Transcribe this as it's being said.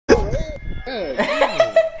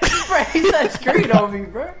Bro, he said screen on me,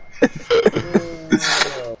 bro.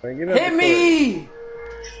 Hit me!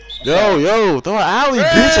 Yo, throw an alley,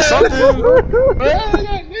 bitch, or something.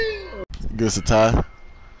 Give us a tie.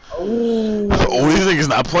 Oh, these niggas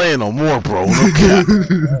not playing no more, bro. No cap.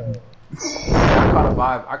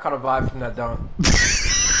 I caught a vibe from that dunk.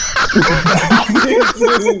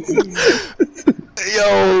 Yo,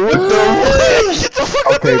 what the fuck?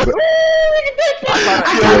 Okay, but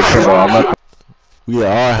we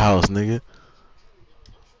at our house, nigga.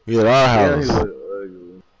 We at our house.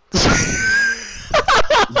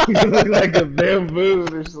 He look like a bamboo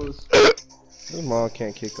or some shit. His mom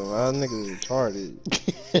can't kick him out. Nigga is retarded.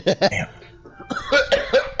 Damn.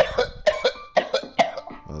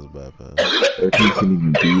 That was a bad pass. He couldn't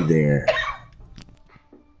even be there.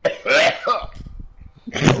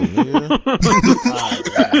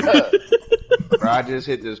 Bro, I just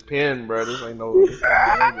hit this pin, bro. This ain't no.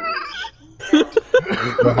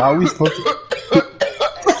 But how are we supposed to?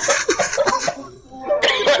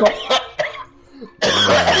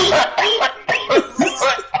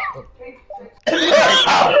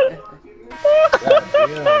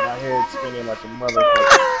 Damn, my head spinning like a motherfucker.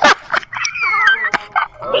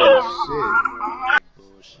 Oh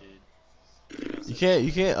shit.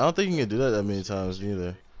 You can't. I don't think you can do that many times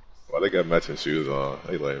either. Well, they got matching shoes on.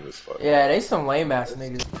 They lame as fuck. Yeah, they some lame ass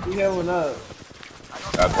niggas. He had one up.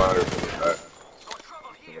 That's monitor from the back.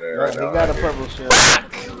 Right, he got a purple shirt.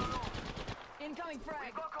 Incoming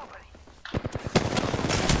frag.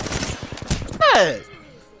 Hey!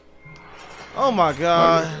 Oh my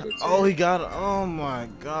god. Oh, he got it. Oh my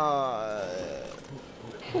god.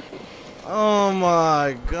 Oh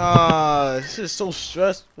my god. This is so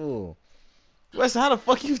stressful. Wes, how the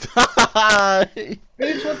fuck you die?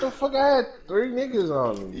 Bitch, what the fuck? I had 3 niggas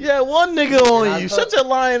on me. Yeah, 1 nigga on you. Shut your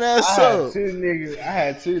lying ass up. I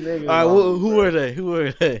had 2 niggas. Alright, who were they? Who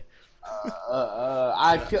were they?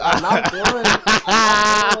 I knocked one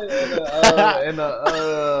in a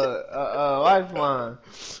lifeline.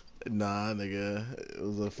 Nah, nigga. It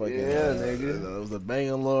was a fucking nigga. It was a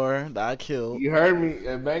Bangalore that I killed. You heard me.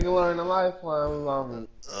 A Bangalore and a lifeline was on me.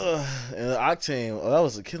 And the Octane. Oh, that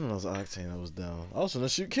was a killing. That was Octane. I was down. I was gonna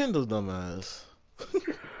shoot Kendall's dumbass.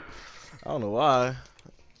 I don't know why.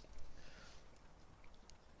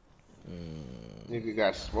 Nigga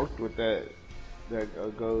got smoked with that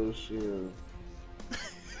gold shield.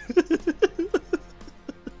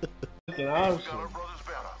 Fucking awesome.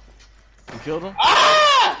 You killed him?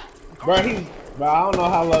 Ah! Bro, I don't know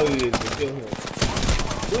how low he is to kill him.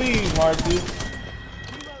 Please, Marky.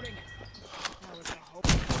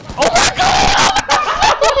 Oh my god!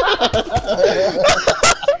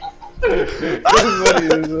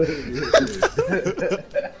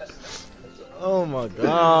 Oh my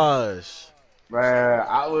gosh. Man,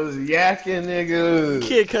 I was yakking, nigga.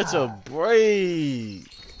 Can't catch a break.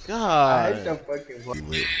 God. I hate that fucking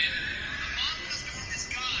play.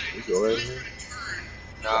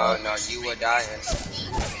 No, you were dying.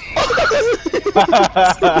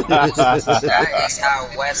 That is how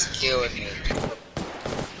Wes killed me.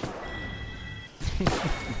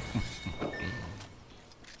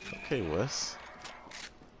 Okay, Wes.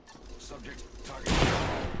 Subject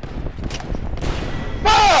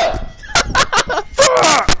Fuck!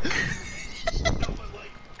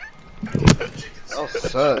 Oh,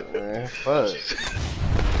 suck, man. Fuck.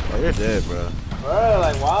 Oh, you're dead, bro. Bro,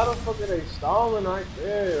 like, why the fuck are they stalling right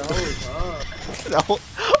there the whole time?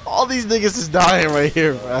 All these niggas is dying right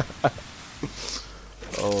here, bro.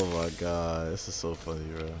 Oh my god, this is so funny,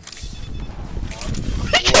 bro.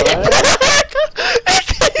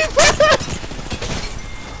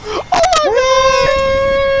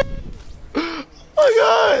 What? Oh my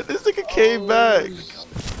god, this nigga came back.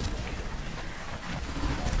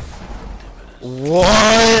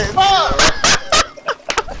 What?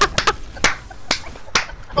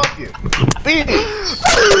 Fuck you. Bitch!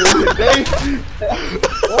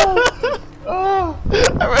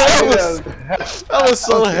 That was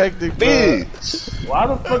so hectic, bitch. Why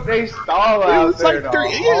the fuck they stall out there? like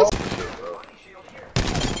 3 years.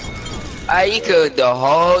 I equaled the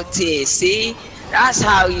whole team. See, that's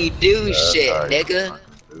how you do shit, nigga.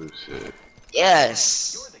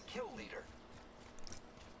 Yes.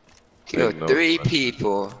 Kill 3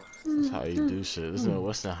 people. That's how you do shit. This is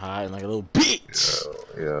Western High and like a little bitch.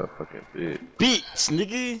 Yeah, fucking bitch. Bitch,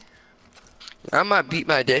 nigga. I might beat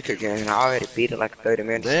my dick again. I already beat it like 30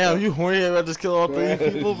 minutes Damn, ago. you horny about to kill all 3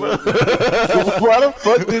 people, bro? Why the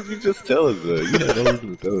fuck did you just tell us that? You had no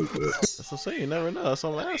reason to tell us that. That's what I'm saying. You never know. That's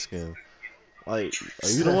what I'm asking. Like, are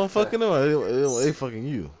you the one fucking them or they fucking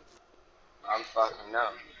you? I'm fucking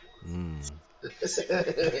no. You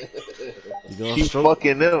going Keep stroke?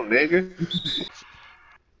 fucking them, nigga.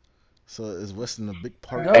 So is Weston a big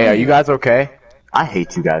part? No. Hey, are you guys okay? I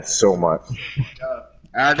hate you guys so much.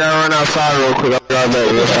 I gotta run outside real quick. I'll be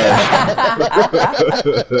right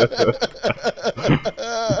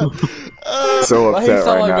back. So Why he upset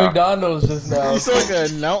sound right like now. McDonald's just now? You sound like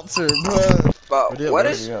an announcer, bro. But Yeah, what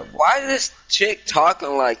bro. is? Why is this chick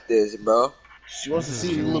talking like this, bro? She wants to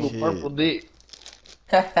see your little purple dick.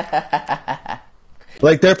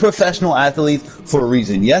 Like, they're professional athletes for a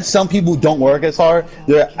reason. Yes, some people don't work as hard.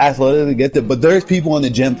 They're athletically gifted, but there's people in the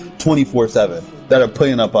gym 24/7 that are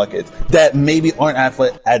putting up buckets that maybe aren't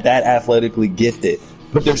that athletically gifted,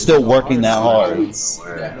 but they're still working that hard.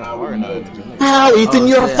 How, Ethan?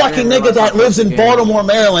 You're a shit, I fucking didn't nigga realize that how lives in close the game was. Baltimore,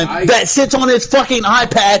 Maryland, that sits on his fucking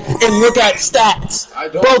iPad and look at stats.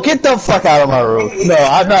 Bro, get the fuck out of my room. No,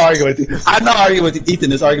 I'm not arguing with you. I'm not arguing with you, Ethan.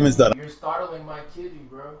 This argument's done. You're startling my kitty,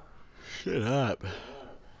 bro. Shut up.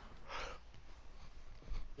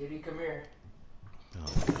 Kitty, come here.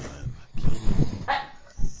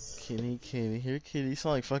 Kitty, kitty, here, kitty. You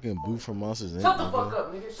sound like fucking Boo from Monsters Inc. Shut the fuck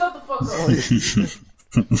up, nigga. Shut the fuck up.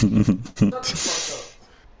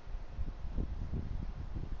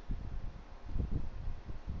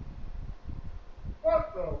 Shut the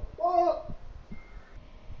fuck up.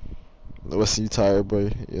 Weston, you tired, bro?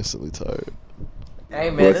 You're instantly tired. Hey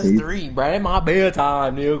man, What's it's he- 3, bro. It's my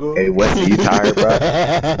bedtime, nigga. Hey, Wesley, you tired, bro?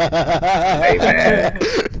 Hey, man.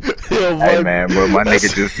 Yo, Hey, man, bro, my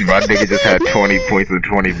nigga just had 20 points with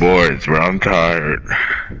 20 boards, bro. I'm tired.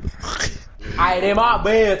 Alright, it's my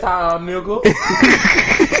bedtime, nigga. This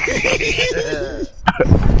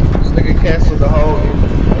nigga canceled the whole.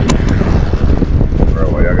 Bro,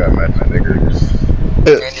 why y'all got matching niggas? And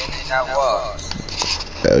then that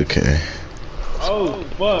was. Okay. Oh,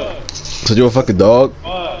 fuck. So you a fucking dog?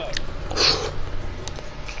 Hell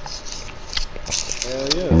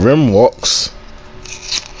yeah. Rim walks.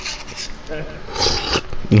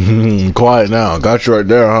 Quiet now. Got you right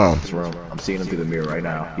there, huh? This room. I'm seeing him through the mirror right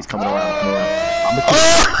now. He's coming around. I'm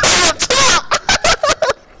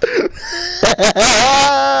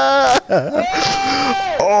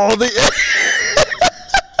Oh, the.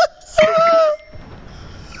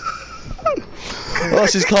 Oh,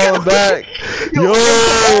 she's calling back.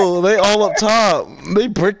 Yo, they all up top. They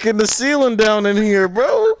breaking the ceiling down in here,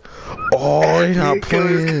 bro. Oh, they not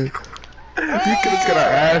playing. You could've got an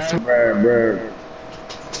ass, bro.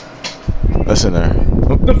 That's in there.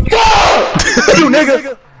 You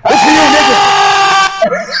nigga!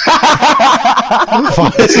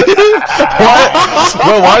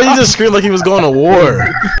 Bro, why did you just scream like he was going to war?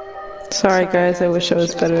 Sorry guys, I wish I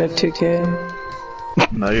was better at 2K.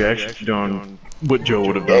 No, you're actually doing what Joe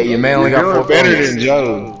would have done. Hey, your man only got 4 better than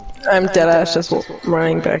Joe. I'm deadass just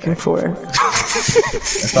running back and forth.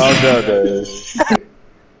 That's all Joe does.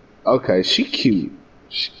 Okay, she cute.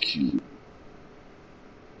 She cute.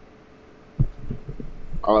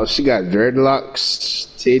 Oh, she got dreadlocks,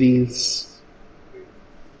 titties.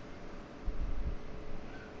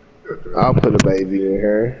 I'll put a baby in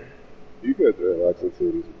her. You got dreadlocks and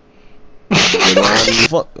titties.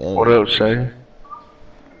 Fuck. What up, Shay?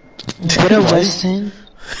 What a Weston.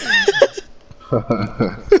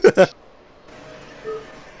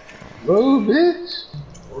 Move, bitch.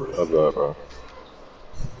 I'm bad, bro.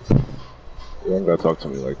 You don't gotta talk to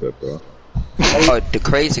me like that, bro. Oh, the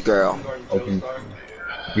crazy girl.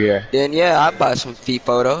 Yeah. Then yeah, I buy some feet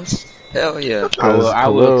photos. Hell yeah. I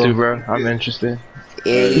will too, bro. I'm interested.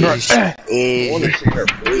 Is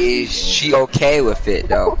she okay with it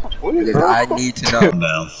though? Because I need to know.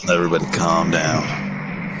 Down. Everybody calm down.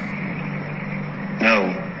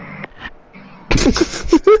 No.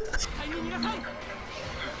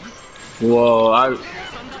 Whoa,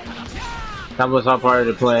 that was not part of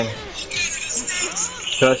the plan.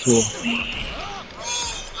 Trust me.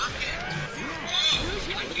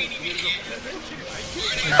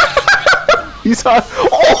 You saw.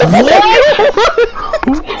 Oh,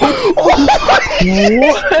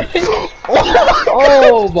 What?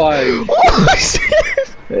 Oh my.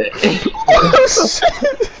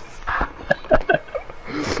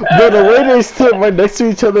 Bro, the way they stood right next to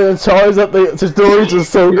each other and charged up the stories was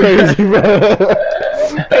so crazy, man. Run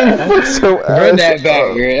that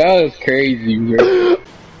back, bro. That was crazy, bro.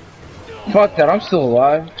 Fuck that, I'm still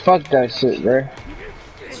alive. Fuck that shit, bro.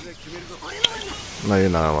 No, you're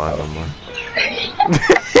not alive no more.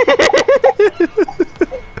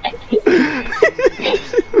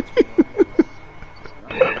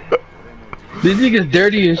 These niggas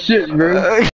dirty as shit, bro.